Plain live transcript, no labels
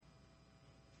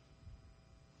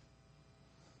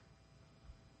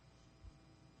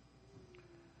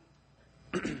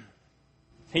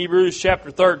Hebrews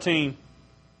chapter 13,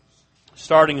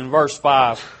 starting in verse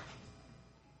 5.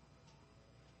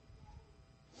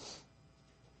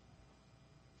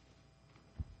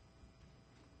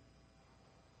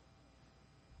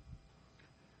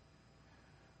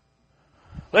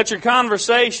 Let your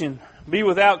conversation be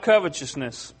without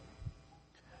covetousness,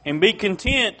 and be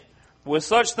content with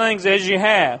such things as you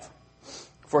have.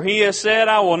 For he has said,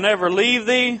 I will never leave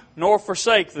thee, nor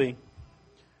forsake thee.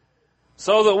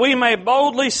 So that we may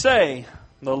boldly say,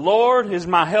 the Lord is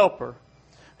my helper,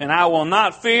 and I will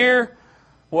not fear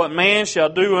what man shall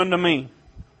do unto me.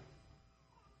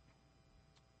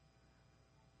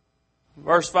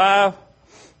 Verse 5,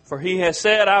 for he has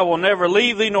said, I will never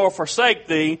leave thee nor forsake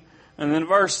thee. And then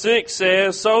verse 6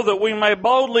 says, so that we may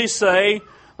boldly say,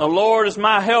 the Lord is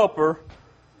my helper,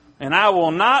 and I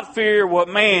will not fear what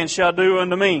man shall do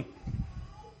unto me.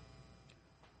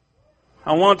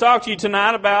 I want to talk to you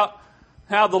tonight about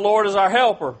how the Lord is our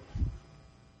helper.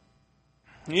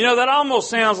 You know, that almost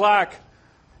sounds like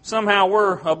somehow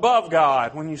we're above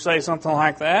God when you say something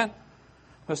like that.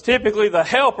 Because typically the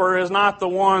helper is not the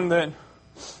one that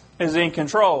is in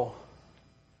control.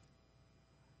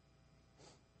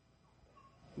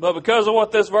 But because of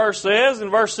what this verse says, in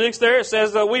verse 6 there, it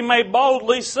says that we may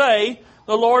boldly say,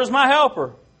 the Lord is my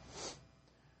helper.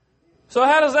 So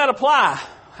how does that apply?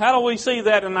 How do we see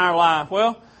that in our life?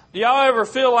 Well, do y'all ever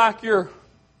feel like you're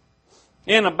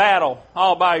in a battle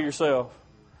all by yourself?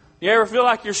 You ever feel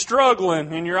like you're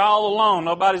struggling and you're all alone?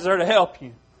 Nobody's there to help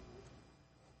you.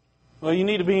 Well, you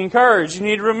need to be encouraged. You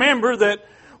need to remember that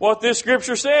what this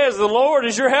scripture says, the Lord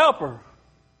is your helper.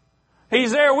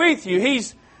 He's there with you.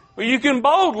 You can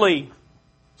boldly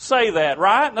say that,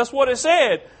 right? That's what it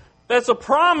said. That's a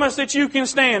promise that you can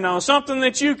stand on. Something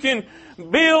that you can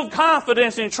build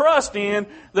confidence and trust in,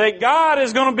 that God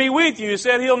is going to be with you. He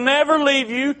said He'll never leave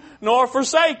you nor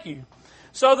forsake you.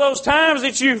 So those times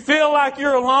that you feel like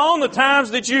you're alone, the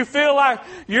times that you feel like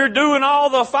you're doing all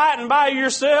the fighting by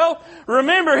yourself,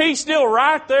 remember He's still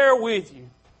right there with you.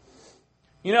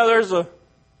 You know, there's a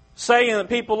saying that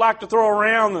people like to throw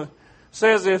around that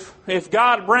says if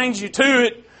God brings you to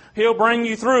it, He'll bring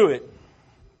you through it.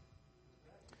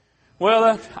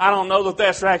 Well, I don't know that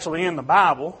that's actually in the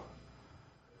Bible,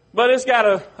 but it's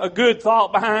got a good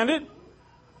thought behind it.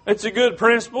 It's a good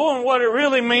principle, and what it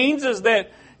really means is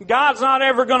that God's not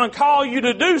ever going to call you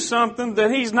to do something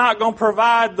that He's not going to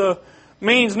provide the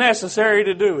means necessary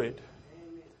to do it.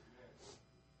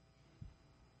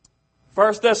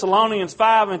 1 Thessalonians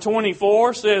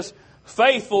 5:24 says,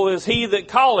 faithful is He that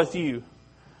calleth you,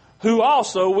 who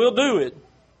also will do it.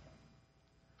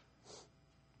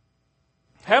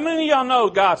 How many of y'all know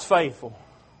God's faithful?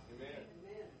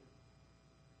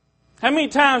 How many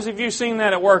times have you seen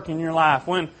that at work in your life?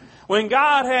 When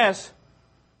God has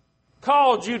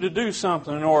called you to do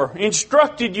something or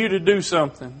instructed you to do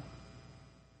something,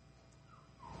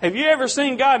 have you ever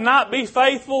seen God not be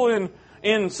faithful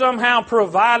in somehow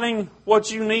providing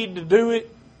what you need to do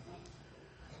it?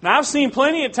 Now, I've seen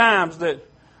plenty of times that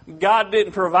God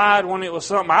didn't provide when it was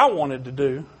something I wanted to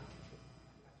do.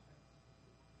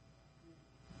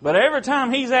 But every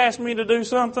time He's asked me to do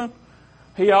something,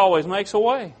 He always makes a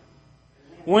way.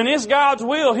 When it's God's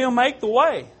will, He'll make the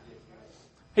way.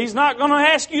 He's not going to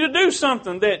ask you to do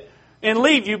something and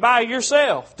leave you by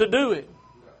yourself to do it.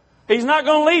 He's not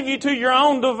going to leave you to your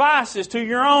own devices, to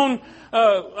your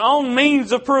own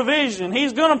means of provision.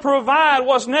 He's going to provide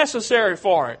what's necessary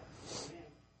for it.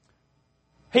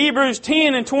 Hebrews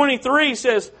 10:23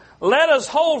 says, let us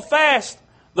hold fast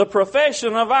the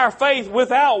profession of our faith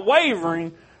without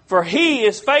wavering, for He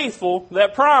is faithful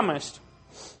that promised.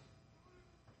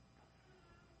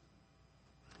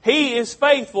 He is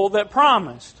faithful that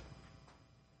promised.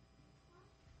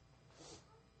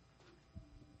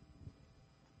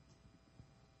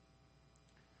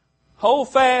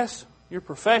 Hold fast your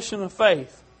profession of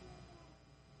faith.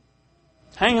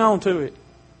 Hang on to it.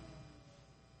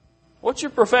 What's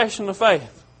your profession of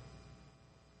faith?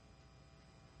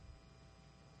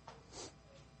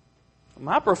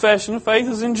 My profession of faith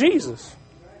is in Jesus.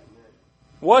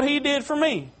 What He did for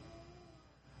me.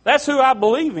 That's who I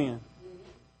believe in.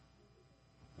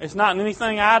 It's not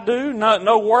anything I do,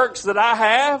 no works that I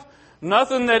have,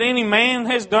 nothing that any man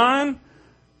has done.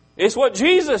 It's what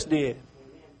Jesus did.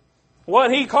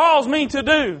 What He calls me to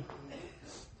do.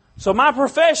 So my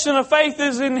profession of faith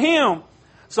is in Him.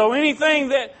 So anything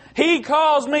that He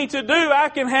calls me to do, I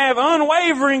can have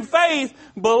unwavering faith,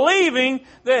 believing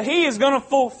that He is going to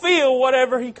fulfill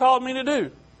whatever He called me to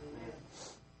do.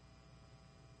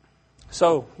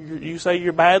 So, you say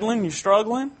you're battling, you're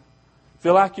struggling,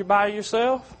 feel like you're by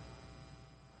yourself?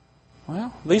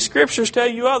 Well, these scriptures tell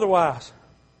you otherwise.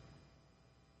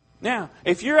 Now,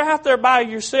 if you're out there by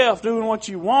yourself doing what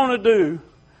you want to do,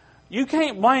 you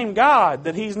can't blame God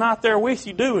that He's not there with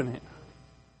you doing it.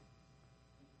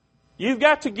 You've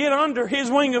got to get under His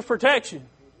wing of protection.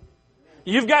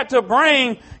 You've got to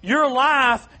bring your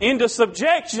life into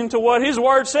subjection to what His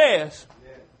Word says.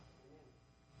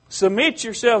 Submit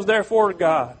yourselves therefore to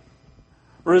God.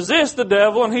 Resist the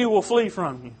devil and he will flee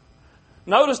from you.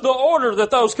 Notice the order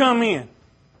that those come in.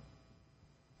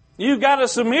 You've got to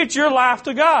submit your life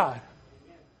to God.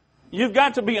 You've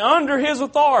got to be under His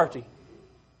authority.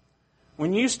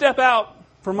 When you step out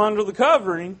from under the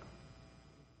covering,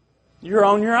 you're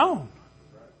on your own.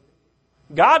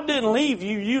 God didn't leave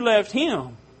you, you left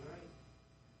Him.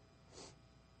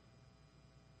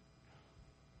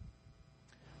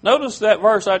 Notice that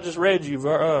verse I just read you,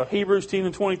 Hebrews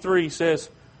 10:23 says,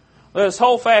 "Let us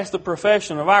hold fast the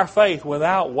profession of our faith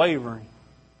without wavering."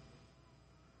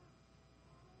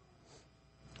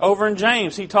 Over in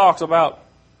James, he talks about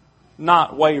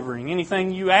not wavering.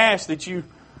 Anything you ask that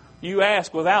you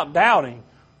ask without doubting.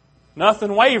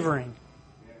 Nothing wavering.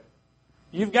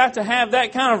 You've got to have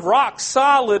that kind of rock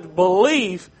solid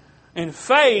belief and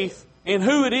faith in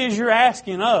who it is you're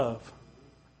asking of.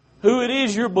 Who it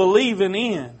is you're believing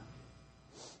in.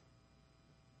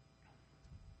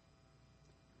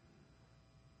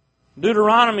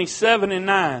 Deuteronomy 7 and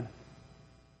 9.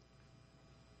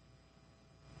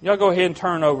 Y'all go ahead and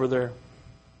turn over there.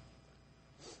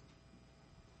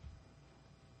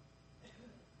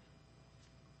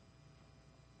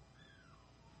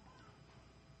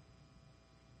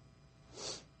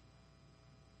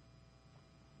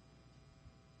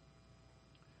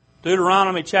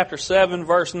 Deuteronomy chapter 7,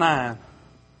 verse 9.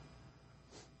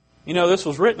 You know, this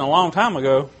was written a long time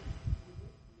ago.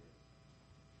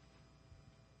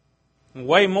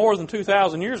 Way more than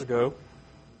 2,000 years ago.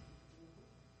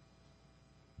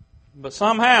 But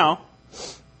somehow,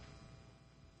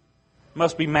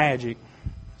 must be magic.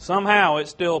 Somehow it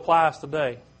still applies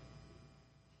today.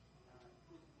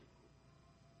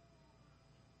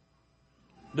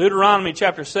 Deuteronomy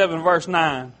chapter 7, verse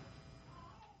 9.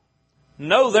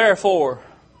 Know therefore.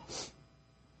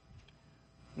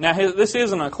 Now this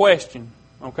isn't a question,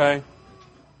 okay?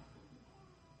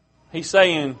 He's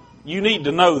saying, you need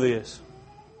to know this.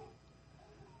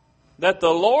 That the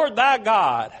Lord thy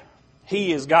God,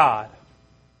 He is God.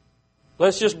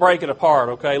 Let's just break it apart,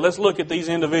 okay? Let's look at these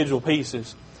individual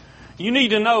pieces. You need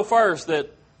to know first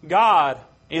that God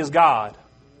is God,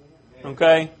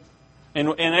 okay?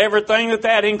 And everything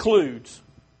that includes.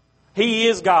 He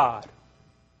is God.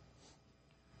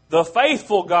 The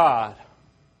faithful God.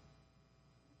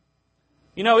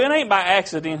 You know, it ain't by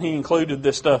accident He included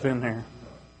this stuff in there.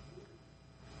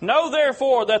 Know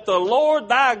therefore that the Lord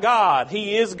thy God,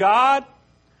 He is God,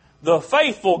 the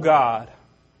faithful God,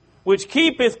 which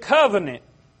keepeth covenant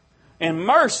and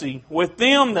mercy with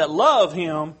them that love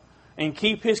Him and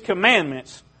keep His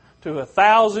commandments to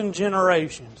 1,000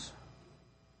 generations.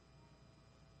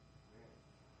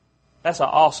 That's an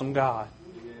awesome God.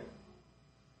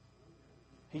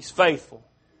 He's faithful.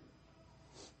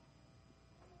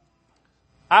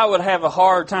 I would have a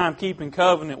hard time keeping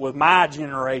covenant with my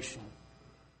generation.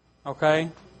 Okay?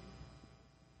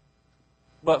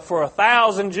 But for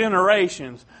 1,000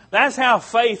 generations, that's how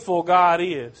faithful God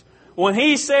is. When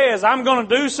He says, I'm going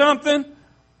to do something,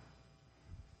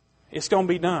 it's going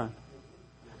to be done.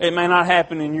 It may not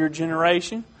happen in your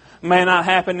generation. It may not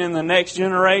happen in the next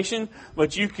generation.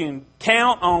 But you can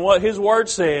count on what His Word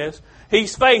says.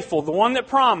 He's faithful. The one that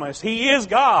promised. He is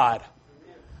God.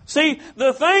 See,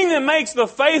 the thing that makes the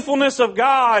faithfulness of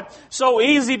God so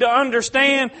easy to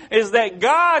understand is that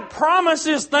God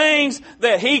promises things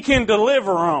that He can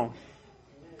deliver on.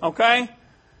 Okay?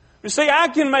 You see, I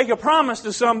can make a promise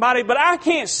to somebody, but I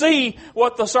can't see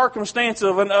what the circumstances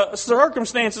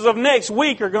of next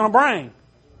week are going to bring.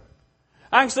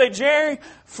 I can say, Jerry,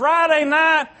 Friday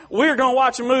night, we're going to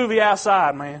watch a movie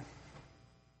outside, man.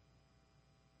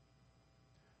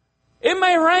 It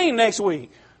may rain next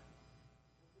week.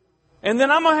 And then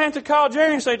I'm going to have to call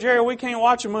Jerry and say, Jerry, we can't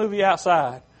watch a movie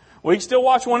outside. We can still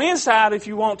watch one inside if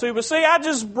you want to. But see, I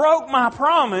just broke my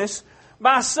promise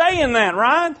by saying that,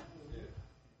 right?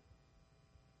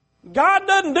 God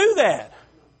doesn't do that.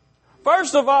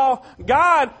 First of all,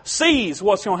 God sees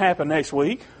what's going to happen next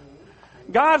week.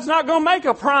 God's not going to make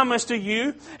a promise to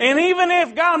you. And even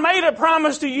if God made a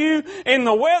promise to you and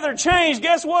the weather changed,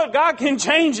 guess what? God can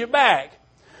change it back.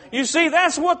 You see,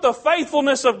 that's what the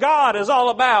faithfulness of God is all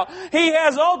about. He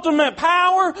has ultimate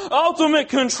power, ultimate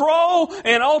control,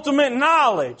 and ultimate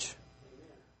knowledge.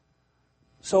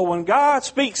 So when God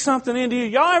speaks something into you,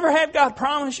 y'all ever had God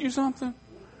promise you something?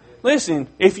 Listen,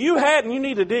 if you hadn't, you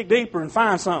need to dig deeper and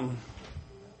find something.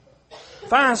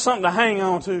 Find something to hang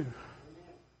on to.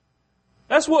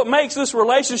 That's what makes this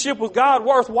relationship with God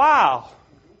worthwhile.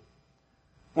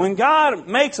 When God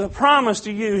makes a promise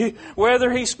to you,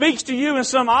 whether He speaks to you in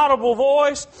some audible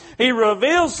voice, He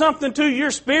reveals something to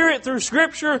your spirit through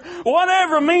Scripture,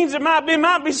 whatever means it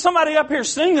might be somebody up here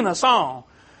singing a song.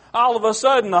 All of a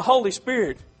sudden, the Holy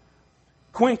Spirit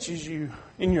quenches you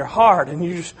in your heart, and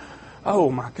you just, oh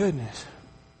my goodness.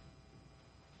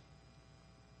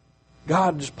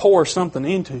 God just pours something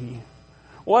into you.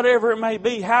 Whatever it may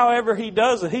be, however He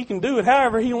does it, He can do it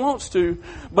however He wants to.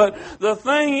 But the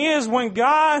thing is, when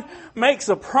God makes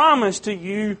a promise to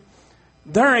you,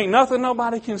 there ain't nothing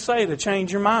nobody can say to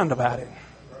change your mind about it.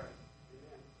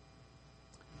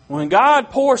 When God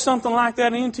pours something like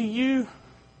that into you,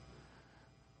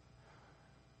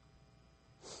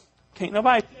 can't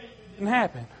nobody tell you it didn't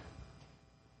happen.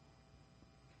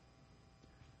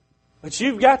 But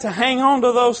you've got to hang on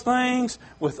to those things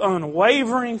with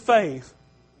unwavering faith.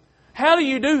 How do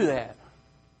you do that?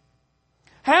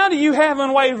 How do you have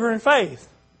unwavering faith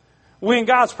when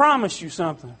God's promised you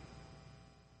something?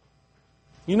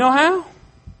 You know how?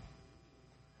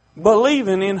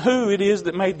 Believing in who it is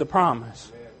that made the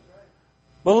promise.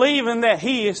 Believing that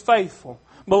He is faithful.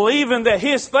 Believing that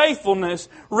His faithfulness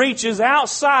reaches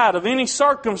outside of any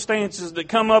circumstances that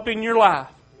come up in your life.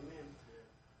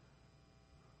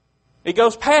 It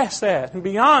goes past that and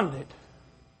beyond it.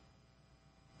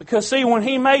 Because see, when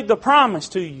He made the promise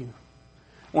to you,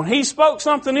 when He spoke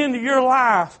something into your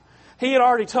life, He had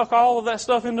already took all of that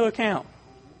stuff into account.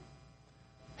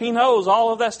 He knows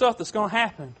all of that stuff that's going to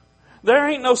happen. There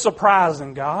ain't no surprise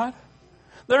in God.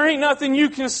 There ain't nothing you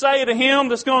can say to Him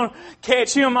that's going to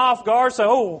catch Him off guard. Say,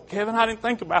 oh, Kevin, I didn't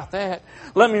think about that.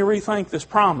 Let me rethink this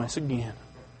promise again.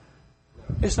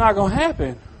 It's not going to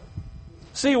happen.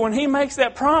 See, when He makes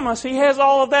that promise, He has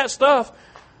all of that stuff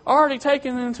already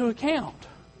taken into account.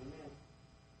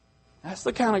 That's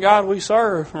the kind of God we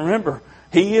serve. Remember,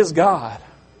 He is God.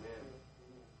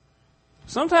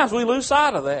 Sometimes we lose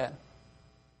sight of that.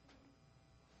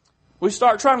 We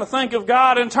start trying to think of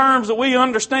God in terms that we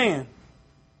understand.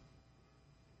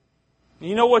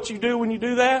 You know what you do when you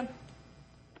do that?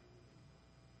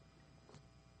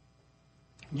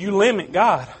 You limit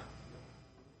God.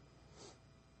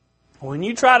 When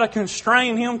you try to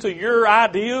constrain Him to your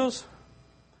ideals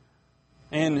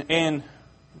and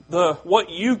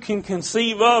what you can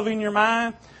conceive of in your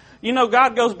mind, you know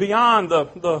God goes beyond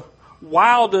the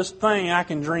wildest thing I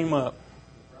can dream up.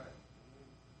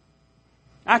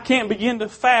 I can't begin to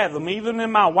fathom, even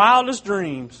in my wildest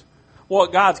dreams,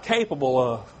 what God's capable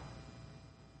of.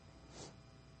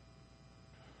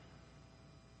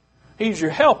 He's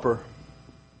your helper.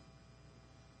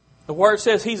 The Word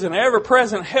says He's an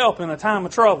ever-present help in a time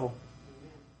of trouble.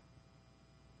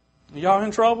 Y'all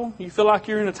in trouble? You feel like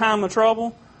you're in a time of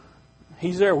trouble?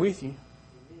 He's there with you.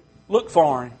 Look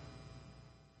for Him.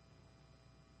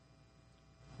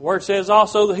 The Word says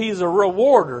also that He's a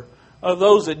rewarder of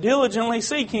those that diligently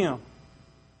seek Him.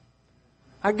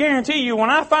 I guarantee you, when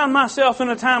I find myself in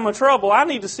a time of trouble, I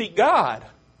need to seek God.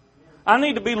 I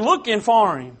need to be looking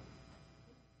for Him.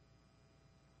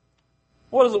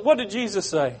 What did Jesus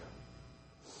say?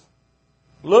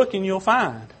 Look and you'll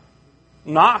find.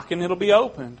 Knock and it'll be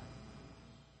opened.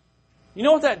 You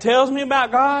know what that tells me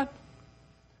about God?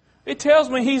 It tells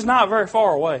me He's not very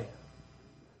far away.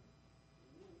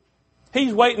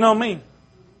 He's waiting on me.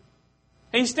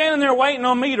 He's standing there waiting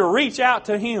on me to reach out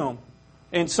to Him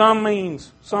in some means,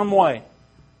 some way.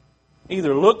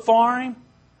 Either look for Him,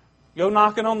 go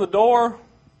knocking on the door,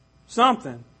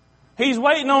 something. He's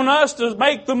waiting on us to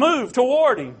make the move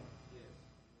toward Him.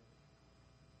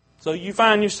 So you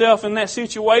find yourself in that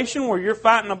situation where you're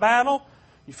fighting a battle,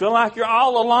 you feel like you're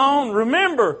all alone.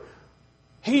 Remember,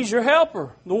 He's your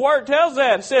helper. The Word tells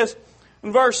that. It says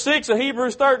in verse 6 of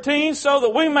Hebrews 13, so that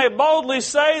we may boldly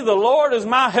say, the Lord is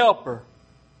my helper.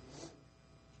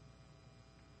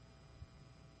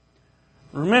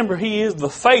 Remember, He is the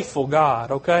faithful God,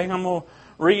 okay? I'm going to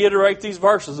reiterate these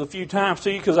verses a few times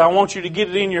to you because I want you to get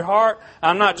it in your heart.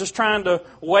 I'm not just trying to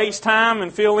waste time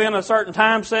and fill in a certain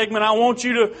time segment. I want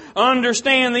you to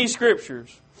understand these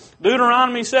scriptures.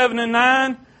 Deuteronomy 7 and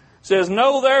 9 says,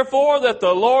 know therefore that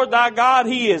the Lord thy God,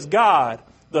 He is God,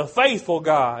 the faithful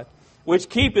God, which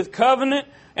keepeth covenant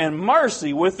and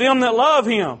mercy with them that love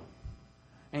Him,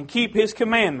 and keep His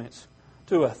commandments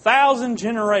to 1,000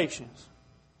 generations.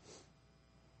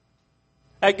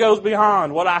 That goes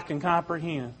beyond what I can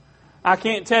comprehend. I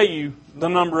can't tell you the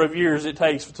number of years it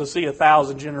takes to see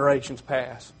 1,000 generations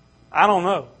pass. I don't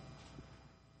know.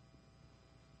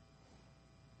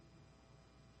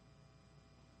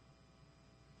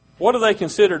 What do they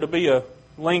consider to be a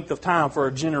length of time for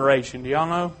a generation? Do y'all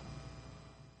know?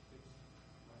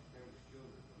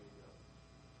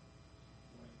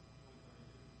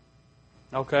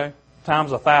 Okay.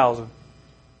 Times 1,000.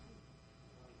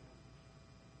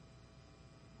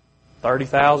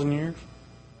 30,000 years?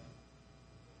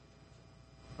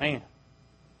 Man.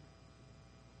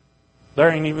 There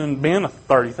ain't even been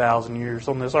 30,000 years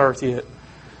on this earth yet.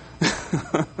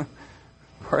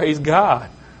 Praise God.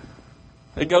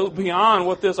 It goes beyond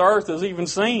what this earth has even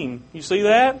seen. You see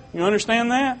that? You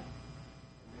understand that?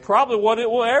 Probably what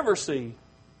it will ever see.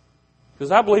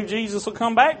 Because I believe Jesus will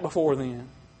come back before then.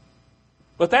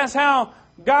 But that's how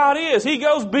God is. He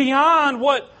goes beyond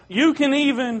what you can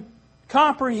even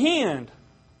comprehend.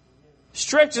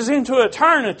 Stretches into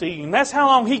eternity. And that's how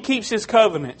long He keeps His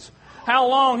covenants. How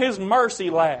long His mercy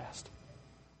lasts.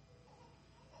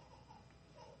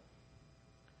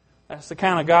 That's the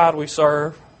kind of God we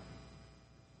serve.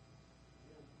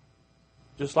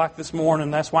 Just like this morning,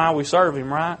 that's why we serve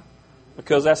Him, right?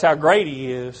 Because that's how great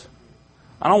He is.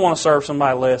 I don't want to serve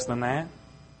somebody less than that.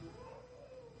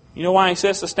 You know why He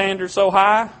sets the standard so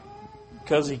high?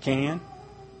 Because He can.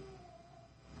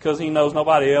 Because He knows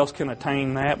nobody else can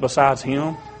attain that besides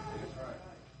Him.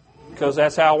 Because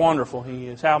that's how wonderful He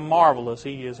is, how marvelous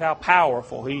He is, how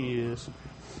powerful He is.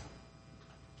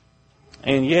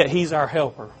 And yet He's our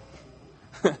helper.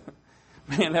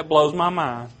 Man, that blows my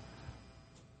mind.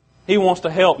 He wants to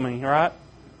help me, right?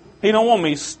 He don't want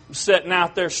me sitting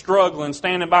out there struggling,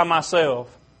 standing by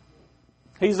myself.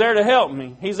 He's there to help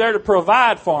me. He's there to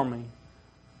provide for me.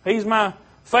 He's my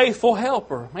faithful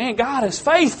helper. Man, God is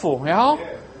faithful, y'all.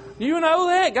 Do you know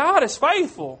that? God is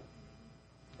faithful.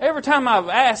 Every time I've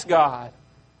asked God,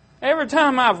 every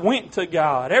time I've went to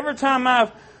God, every time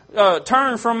I've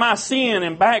turned from my sin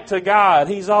and back to God,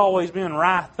 He's always been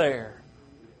right there.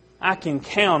 I can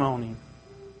count on Him.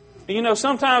 You know,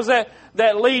 sometimes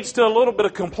that leads to a little bit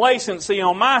of complacency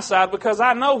on my side because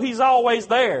I know He's always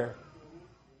there.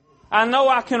 I know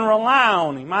I can rely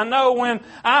on Him. I know when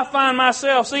I find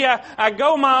myself, I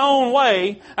go my own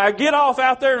way, I get off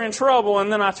out there in trouble,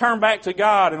 and then I turn back to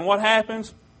God, and what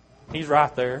happens? He's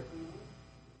right there.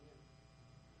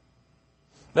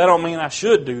 That don't mean I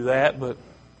should do that, but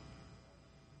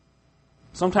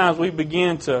sometimes we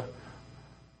begin to,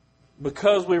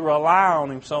 because we rely on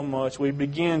Him so much, we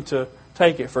begin to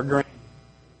take it for granted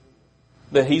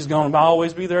that He's going to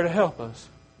always be there to help us.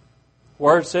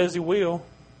 Word says He will.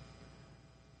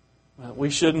 But we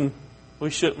shouldn't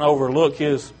overlook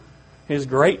His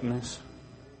greatness.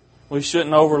 We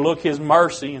shouldn't overlook His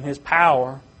mercy and His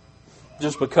power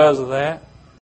just because of that.